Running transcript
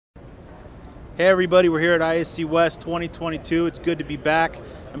Hey everybody, we're here at ISC West 2022. It's good to be back.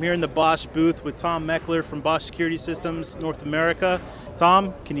 I'm here in the Bosch booth with Tom Meckler from Bosch Security Systems North America.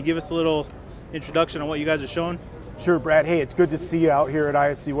 Tom, can you give us a little introduction on what you guys are showing? Sure, Brad. Hey, it's good to see you out here at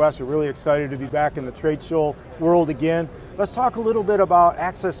ISC West. We're really excited to be back in the trade show world again. Let's talk a little bit about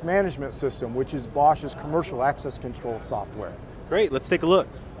Access Management System, which is Bosch's commercial access control software. Great, let's take a look.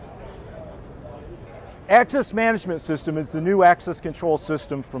 Access Management System is the new access control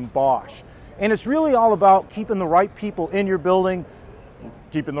system from Bosch. And it's really all about keeping the right people in your building,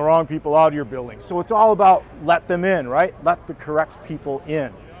 keeping the wrong people out of your building. So it's all about let them in, right? Let the correct people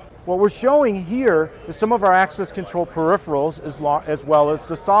in. What we're showing here is some of our access control peripherals as well as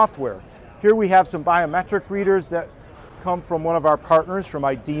the software. Here we have some biometric readers that come from one of our partners from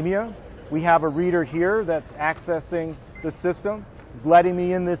IDEMIA. We have a reader here that's accessing the system. It's letting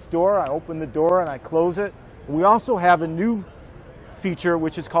me in this door. I open the door and I close it. We also have a new feature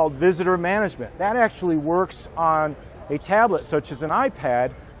which is called visitor management. That actually works on a tablet such as an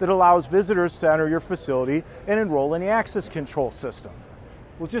iPad that allows visitors to enter your facility and enroll in the access control system.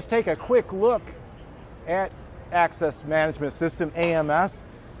 We'll just take a quick look at Access Management System, AMS.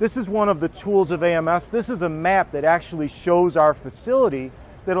 This is one of the tools of AMS. This is a map that actually shows our facility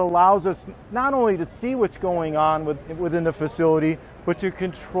that allows us not only to see what's going on within the facility, but to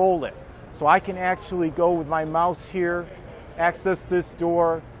control it. So I can actually go with my mouse here, access this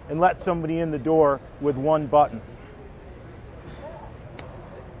door, and let somebody in the door with one button.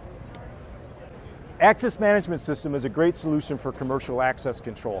 Access Management System is a great solution for commercial access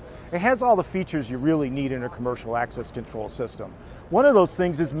control. It has all the features you really need in a commercial access control system. One of those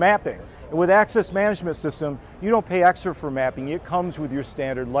things is mapping. And with Access Management System, you don't pay extra for mapping. It comes with your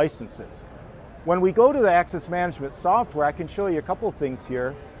standard licenses. When we go to the Access Management software, I can show you a couple of things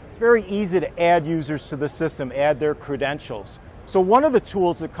here. It's very easy to add users to the system, add their credentials. So one of the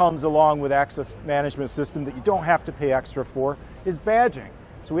tools that comes along with Access Management System that you don't have to pay extra for is badging.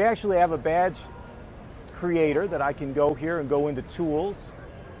 So we actually have a badge creator that I can go here and go into Tools.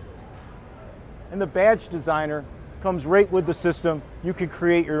 And the badge designer comes right with the system. You can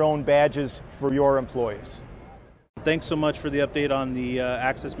create your own badges for your employees. Thanks so much for the update on the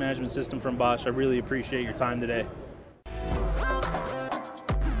Access Management System from Bosch. I really appreciate your time today.